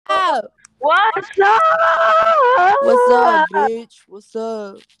up? What's up? What's up, bitch? What's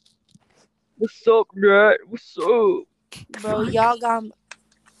up? What's up, nerd? What's up? Bro, y'all got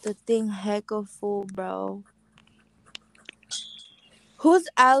the thing hecka full, bro. Who's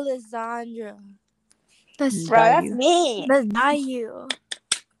Alessandra? Bro, That's me. That's not you.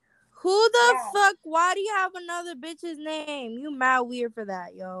 Who the fuck? Why do you have another bitch's name? You mad weird for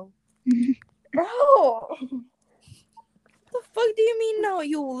that, yo. Bro. The fuck do you mean no,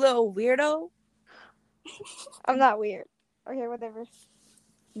 you little weirdo? I'm not weird. Okay, whatever.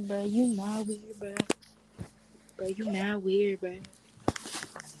 Bro, you not weird, bro. Bro, you mad weird, bro.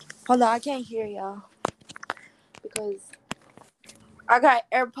 Hold on, I can't hear y'all. Because I got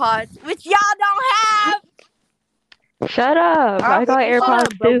AirPods, which y'all don't have. Shut up. I got Shut AirPods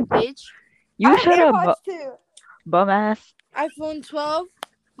up, broke too. bitch. You I have shut up, AirPods too. bum ass. iPhone 12.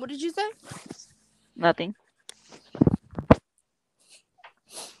 What did you say? Nothing.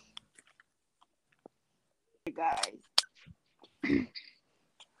 Guys.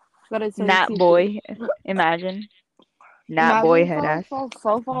 Nat boy. Imagine. Nat boy head ass.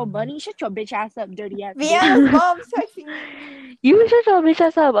 Fofo bunny. Shut your bitch ass up, dirty ass bitch. Vienna's mom's texting me. You shut your bitch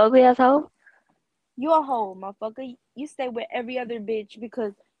ass up, ugly asshole. You a hoe, motherfucker. You stay with every other bitch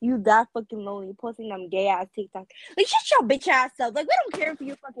because you that fucking lonely, posting them gay ass TikTok. Like, shut your bitch ass up. Like, we don't care if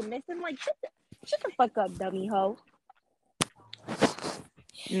you fucking miss him. Like, shut the fuck up, dummy hoe.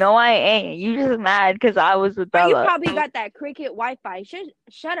 No, I ain't. You just mad because I was with Bro, you Bella. probably got that cricket Wi-Fi.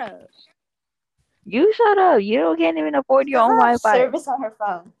 Shut up. You shut up. You can't even afford your own Doesn't have Wi-Fi. service on her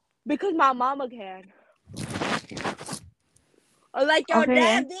phone. Because my mama can. Or like your Okay.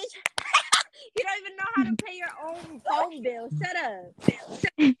 dad, bitch. You don't even know how to pay your own phone bill. Shut up.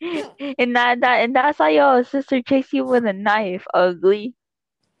 and that's why your sister chased you with a knife, ugly.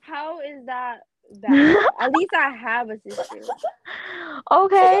 How is that bad? At least I have a sister.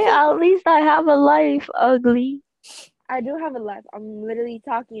 Okay, at least I have a life, ugly. I do have a life. I'm literally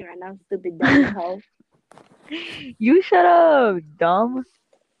talking right now, stupid dummy hoe. You shut up, dumb.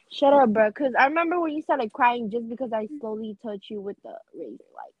 Shut up, bro. Cause I remember when you started crying just because I slowly touched you with the razor.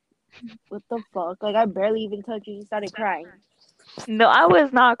 Like, what the fuck? Like, I barely even touched you. You started crying. No, I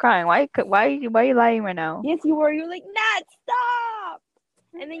was not crying. Why are you lying right now? Yes, you were. You were like, Nat, stop.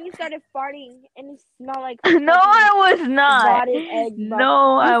 And then you started farting, and it smelled like No, I was not. rotted eggs, bro.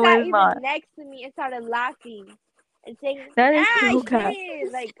 No, I You was sat not. even next to me and started laughing and saying, That is Nat, so bad.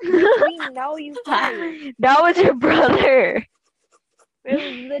 like, bitch, we know you farted. That was your brother. It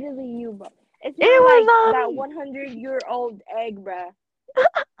was literally you, bro. It It smelled like was that not me. 100-year-old egg, bro.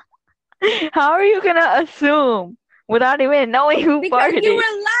 How are you gonna assume without even knowing who Because farted you it?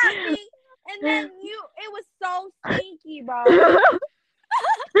 were laughing, and then it was so stinky, bro.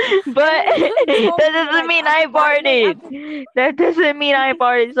 But that doesn't mean I farted. That doesn't mean I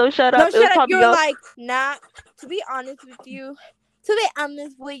farted. So shut up. No, It was shut up. probably You were your. like, nah. To be honest with you,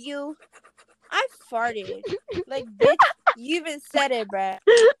 I farted. Like, bitch, you even said it, bruh.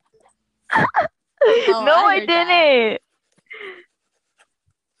 No, I didn't.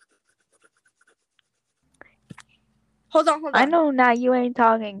 Hold on. I know now you ain't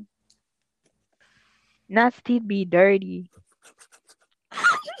talking. Nat's teeth be dirty.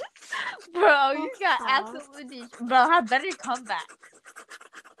 Bro, you got absolutely. Bro, I better come back.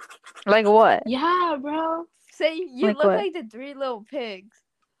 Like what? Yeah, bro. Say you Like look what? like the three little pigs.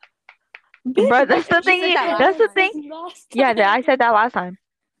 Bro, that's the You thing. said that That's the last thing. Yeah, I said that last time.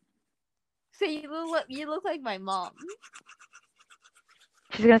 Say you look like my mom.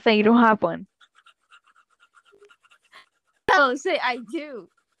 She's gonna say you don't have one. No, say I do.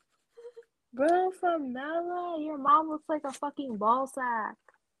 Bro, from Nala, your mom looks like a fucking ball sack.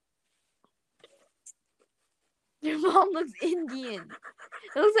 Your mom looks Indian.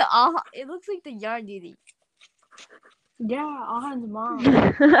 It looks like the yard duty. Yeah, Ahan's mom.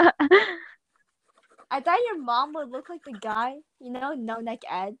 I thought your mom would look like the guy, you know, No Neck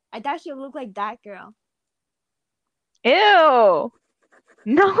Ed. I thought she would look like that girl. Ew.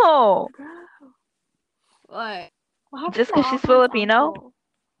 No. What? Just because she's Filipino? Uncle?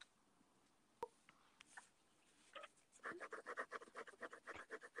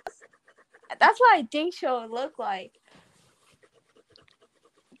 That's what I think she would look like.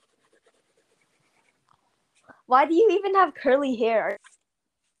 Why do you even have curly hair?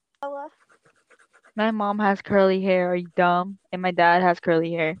 My mom has curly hair. Are you dumb? And my dad has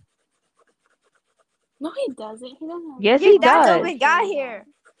curly hair. No, he doesn't. He doesn't. Yes, Your he dad does. don't even got hair.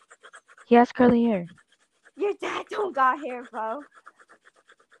 He has curly hair. Your dad don't got hair, bro.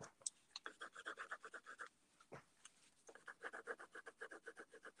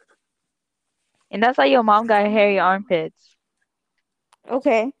 And that's why your mom got hairy armpits.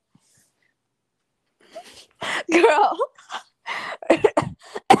 Okay. Girl.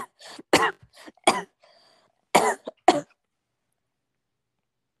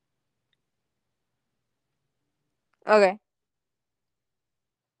 Okay.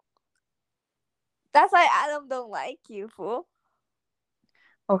 That's why Adam don't like you, fool.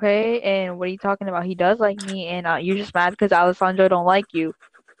 Okay, and what are you talking about? He does like me, and you're just mad because Alessandro don't like you.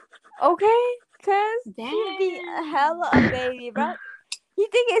 Okay? Cause he be Damn. hella a baby, bro. You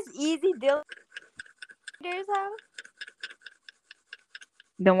think it's easy dealing with his house?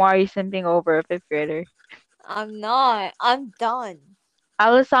 Then why are you simping over a fifth grader? I'm not. I'm done.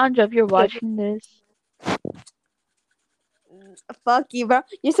 Alessandro, if you're watching this, Fuck you, bro.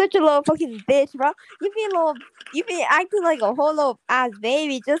 You're such a little fucking bitch, bro. You be acting like a whole little ass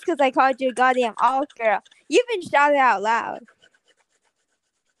baby just cause I called you a goddamn alt girl. You've been shouting out loud.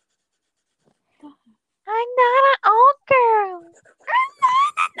 I'm not an old girl.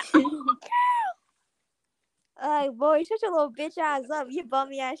 Like, boy, shut your little bitch ass up. You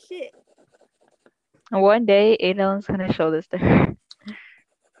bummy ass shit. One day, Aiden's gonna show this to her.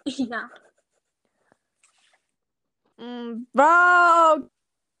 Yeah. Bro.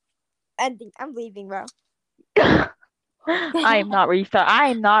 Ending. I'm leaving, bro. I am not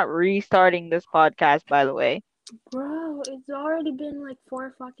restarting this podcast, by the way. Bro, it's already been like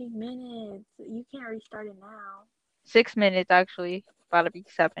 4 fucking minutes. You can't restart it now. 6 minutes actually. About to be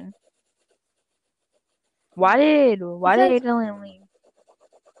 7. Why did Because- Aiden leave?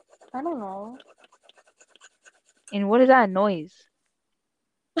 I don't know. And what is that noise?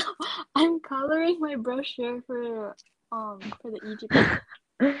 I'm coloring my brochure for the Egypt.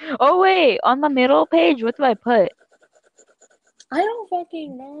 Oh wait, on the middle page, what do I put? I don't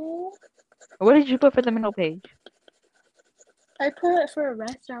fucking know. What did you put for the middle page? I put it for a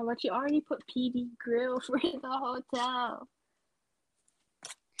restaurant, but you already put PD Grill for the hotel.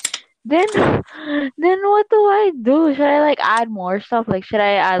 Then what do I do? Should I like add more stuff? Like should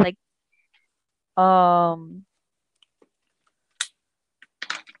I add like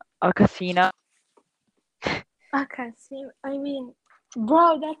a casino? Okay, see, I mean,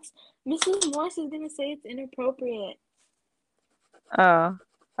 bro, that's Mrs. Morse is gonna say it's inappropriate. Oh.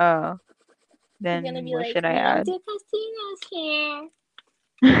 She's gonna Then be what like, should I we don't add? do casinos here.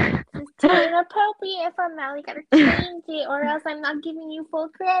 It's too inappropriate for Mel. You gotta change it, or else I'm not giving you full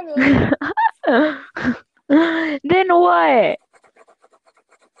credit. Then what?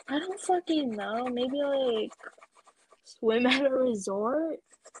 I don't fucking know. Maybe like swim at a resort.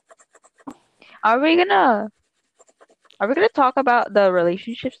 Are we gonna talk about the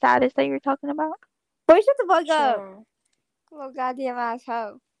relationship status that you're talking about? Boy, shut the fuck up. Sure. Little goddamn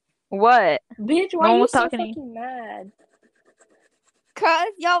asshole. What? Bitch, No why one are you was so talking to you. fucking mad? Cause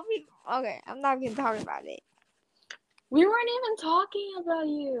y'all be okay. I'm not gonna talk about it. We weren't even talking about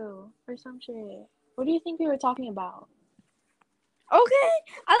you or some shit. What do you think we were talking about? Okay,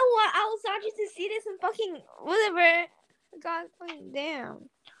 I don't want Alessandra to see this and fucking whatever. God fucking damn.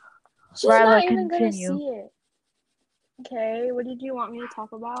 She's Ryla, not even continue. gonna see it. Okay, what did you want me to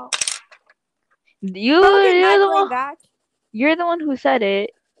talk about? You're Not the join one. back. You're the one who said it.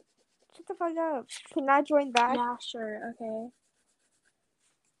 Shut the fuck up. Can I join back? Yeah, sure. Okay.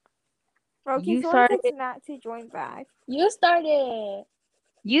 Bro, can You someone started text it. Nat to join back? You started.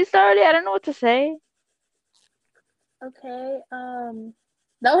 You started. I don't know what to say. Okay.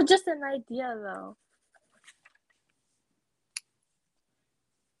 That was just an idea though.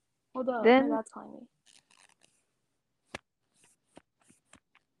 Hold up, Then my dad's calling me.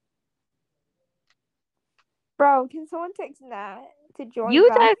 Bro, can someone text Nat to join you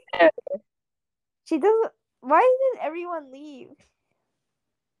back? texted her She doesn't. Why did everyone leave?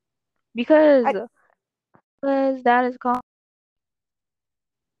 because that is calling.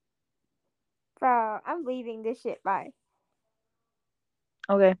 Bro, I'm leaving this shit. Bye.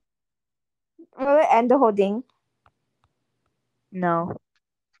 Okay. Will it end the whole thing? No.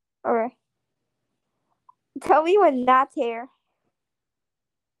 Okay. Tell me when Nat's here.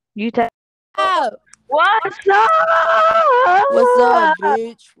 You text. Oh, What's up? what's up,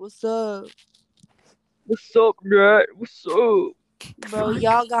 bitch? What's up? What's up, Nat? What's up? Bro,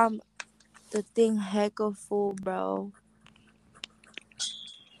 y'all got the thing hecka full, bro.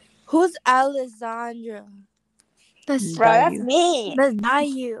 Who's Alessandra? That's Bro, that's you. me. That's not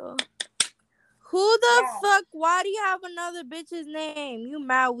you. Who the Yeah. fuck? Why do you have another bitch's name? You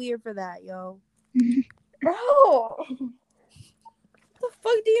mad weird for that, yo. Bro. The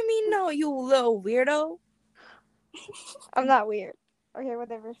fuck do you mean no, you little weirdo? I'm not weird. Okay,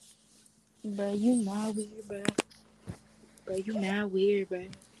 whatever. Bro, you mad weird, bro. Bro, you mad weird, bro.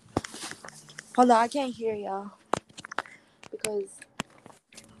 Hold on, I can't hear y'all. Because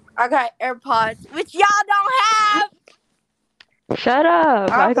I got AirPods, which y'all don't have. Shut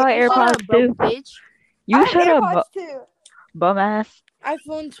up. I got You shut AirPods up, broke too. bitch. You I have shut up, AirPods too. bum ass.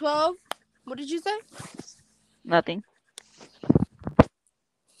 iPhone 12. What did you say? Nothing.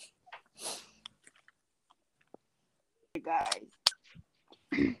 Guys.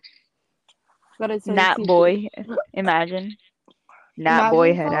 Gotta say Nat cute. boy. Imagine. Nat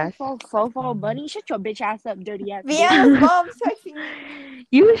boy head ass. Fofo bunny. Shut your bitch ass up, dirty ass bitch. Vienna's mom's texting me.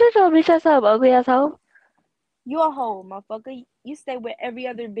 You shut your bitch ass up, ugly asshole. You a hoe, motherfucker. You stay with every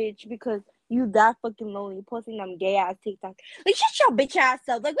other bitch because you that fucking lonely, posting them gay ass TikTok. Like, shut your bitch ass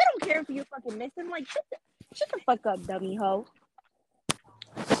up. Like, we don't care if you fucking missing. Like, shut the fuck up, dummy hoe.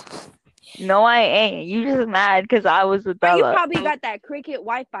 No, I ain't. You just mad because I was with Bro, you Bella. probably got that Cricket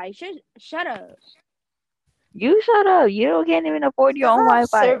Wi-Fi. Shut up. You shut up. You can't even afford your own Doesn't have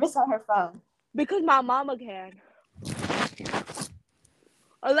Wi-Fi. service on her phone. Because my mama can.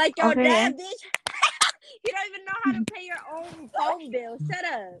 Or like your Okay, dad, bitch. You don't even know how to pay your own phone bill. Shut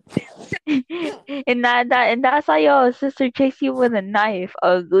up. and that's how your sister chased you with a knife,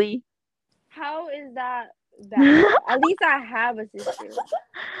 ugly. How is that bad? At least I have a sister.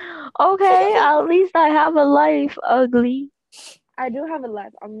 Okay, at least I have a life, ugly. I do have a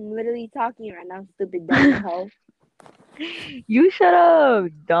life. I'm literally talking right now, stupid dummy hoe. You shut up,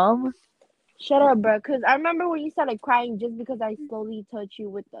 dumb. Shut up, bro. Cause I remember when you started crying just because I slowly touched you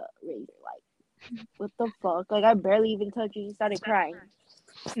with the razor. Like, what the fuck? Like, I barely even touched you. You started crying.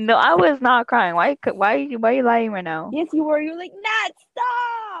 No, I was not crying. Why are you lying right now? Yes, you were. You were like, Nat,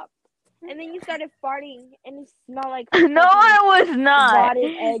 stop. And then you started farting, and it smelled like No, I was not.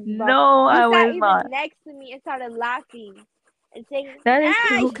 rotted eggs. Bro. No, You I sat was even not. next to me and started laughing and saying, That is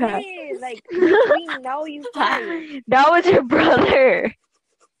 "Ah, so bad. shit!" Like, bitch, we know you farted. That was your brother.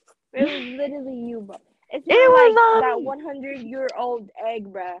 It was literally you, bro. It It smelled like was that not me. 100-year-old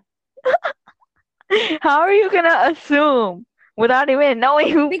egg, bro. How are you gonna assume without even knowing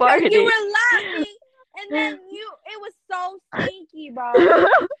who Because farted you it? were laughing, and then it was so stinky, bro.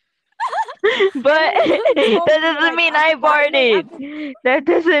 But You told that me, doesn't like, mean I after that, like, farted. That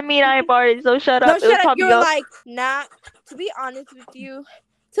doesn't mean I farted. So shut no, up. It was shut up. You probably were your. like, nah. To be honest with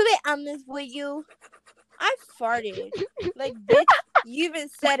you, I farted. Like, bitch, you even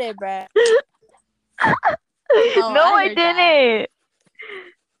said it, bruh. Oh, No, I I heard that. didn't.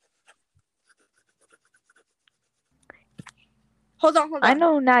 Hold on. I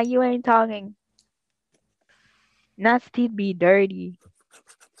know now you ain't talking. Nat's teeth be dirty.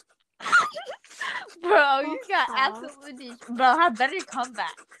 Bro, you got absolutely. Bro, I better come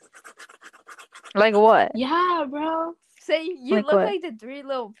back. Like what? Yeah, bro. Say you Like look what? like the three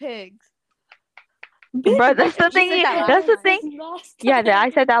little pigs. Bro, that's the You thing. said that That's the last thing. Yeah, I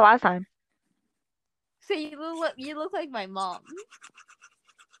said that last time. So you look like my mom.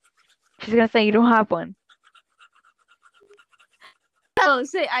 She's gonna say you don't have one. Oh,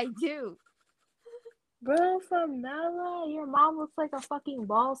 say I do. Bro, from Nala, your mom looks like a fucking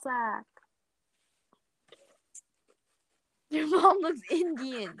ball sack. Your mom looks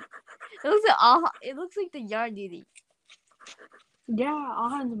Indian. It looks like the yarn duty. Yeah,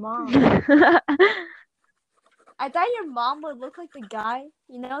 Ahan's mom. I thought your mom would look like the guy,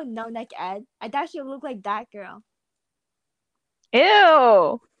 No Neck Ed. I thought she would look like that girl.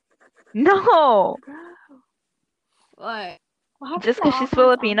 Ew. No. What? Just because she's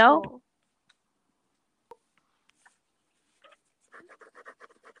Filipino? Uncle?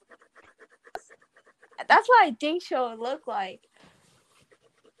 That's what I think she would look like.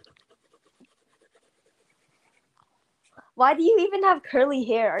 Why do you even have curly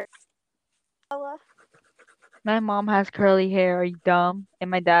hair? My mom has curly hair. Are you dumb? And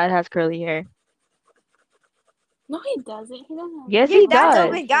my dad has curly hair. No, he doesn't. He doesn't. Yes, Your he dad does.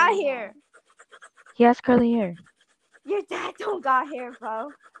 don't even got hair. He has curly hair. Your dad don't got hair,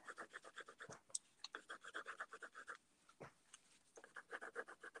 bro.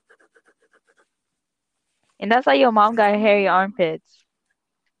 And that's why your mom got hairy armpits.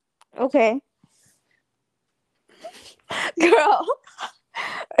 Okay. Girl.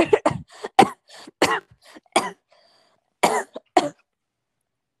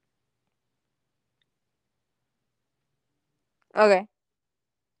 Okay.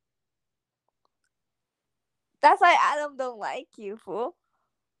 That's why Adam don't like you, fool.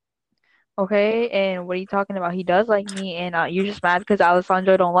 Okay, and what are you talking about? He does like me, and you're just mad because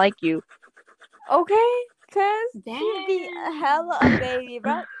Alessandro don't like you. Okay, cause he be hella a baby,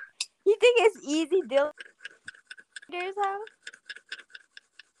 bro. You think it's easy dealing with his house?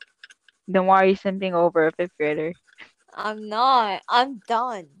 Then why are you simping over a 5th grader? I'm not. I'm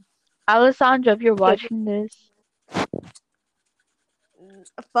done. Alessandro, if you're watching this,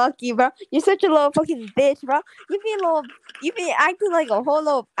 Fuck you, bro. You're such a little fucking bitch, bro. You be acting like a whole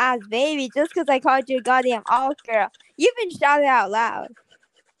little ass baby just because I called you a goddamn alt girl. You've been shouting out loud.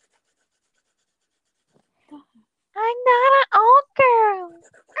 I'm not an old girl.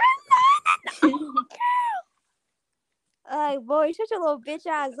 Boy, you're such a little bitch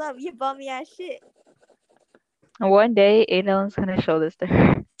ass up. You bummy ass shit. One day, Adel's gonna show this to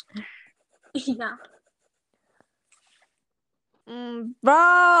her. Yeah.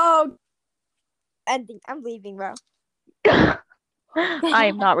 Bro. I'm leaving, bro. I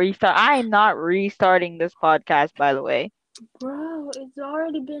am not restarting this podcast, by the way. Bro, it's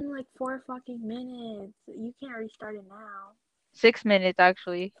already been like 4 fucking minutes. You can't restart it now. 6 minutes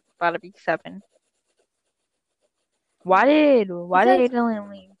actually. About to be 7. Why did Adel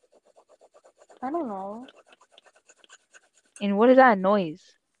leave? I don't know. And what is that noise?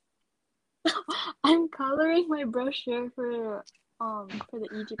 I'm coloring my brochure for the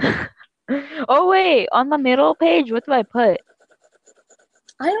Egypt. Oh wait, on the middle page, what do I put?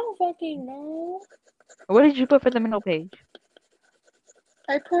 I don't fucking know. What did you put for the middle page?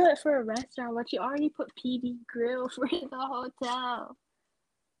 I put it for a restaurant, but you already put PD Grill for the hotel.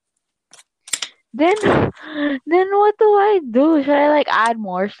 Then what do I do? Should I like add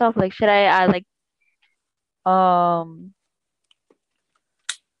more stuff? Like should I add like a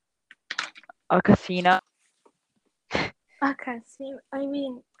casino? Okay, see, I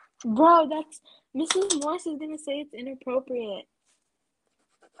mean, bro, that's Mrs. Morse is gonna say it's inappropriate.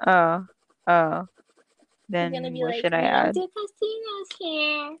 Oh. She's Then gonna be what like, should I we don't add? do casinos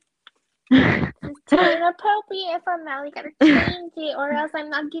here. It's too inappropriate for Mel. You gotta change it, or else I'm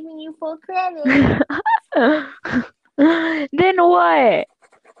not giving you full credit. Then what?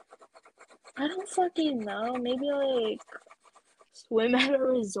 I don't fucking know. Maybe like swim at a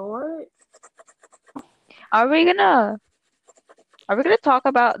resort. Are we gonna talk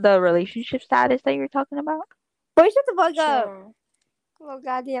about the relationship status that you're talking about? Boy, shut the fuck up. Sure. Little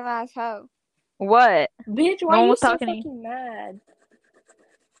goddamn asshole. What? Bitch, No why one are you was so talking to you. fucking mad?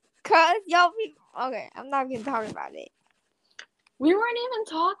 Cause y'all be okay. I'm not gonna talk about it. We weren't even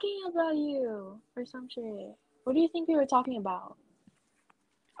talking about you or some shit. What do you think we were talking about?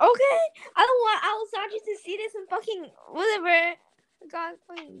 Okay, I don't want Alessandra to see this and fucking whatever. God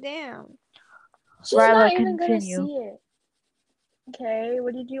fucking damn. She's Ryla, not even gonna continue. see it. Okay,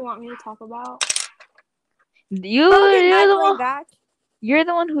 what did you want me to talk about? You're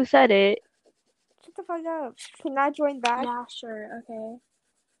the one who said it. Shut the fuck up. Can I join back? Yeah, sure, okay.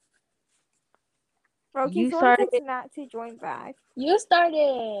 Bro, can You someone started text Nat to join back? You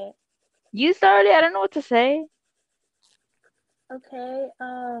started. I don't know what to say. Okay,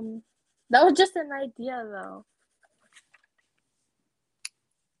 that was just an idea though.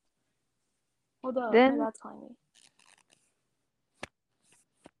 Hold up, Then my dad's calling me.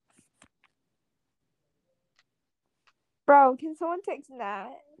 Bro, can someone text Nat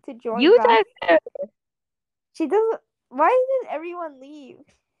to join you back? text her She doesn't. Why did everyone leave?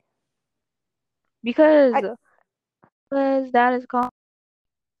 because that is calling.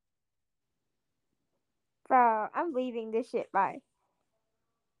 Bro, I'm leaving this shit. Bye.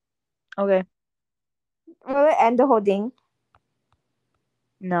 Okay. Will it end the whole thing?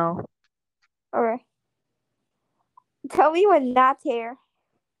 No. Okay. Tell me when Nat's here.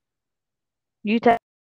 You text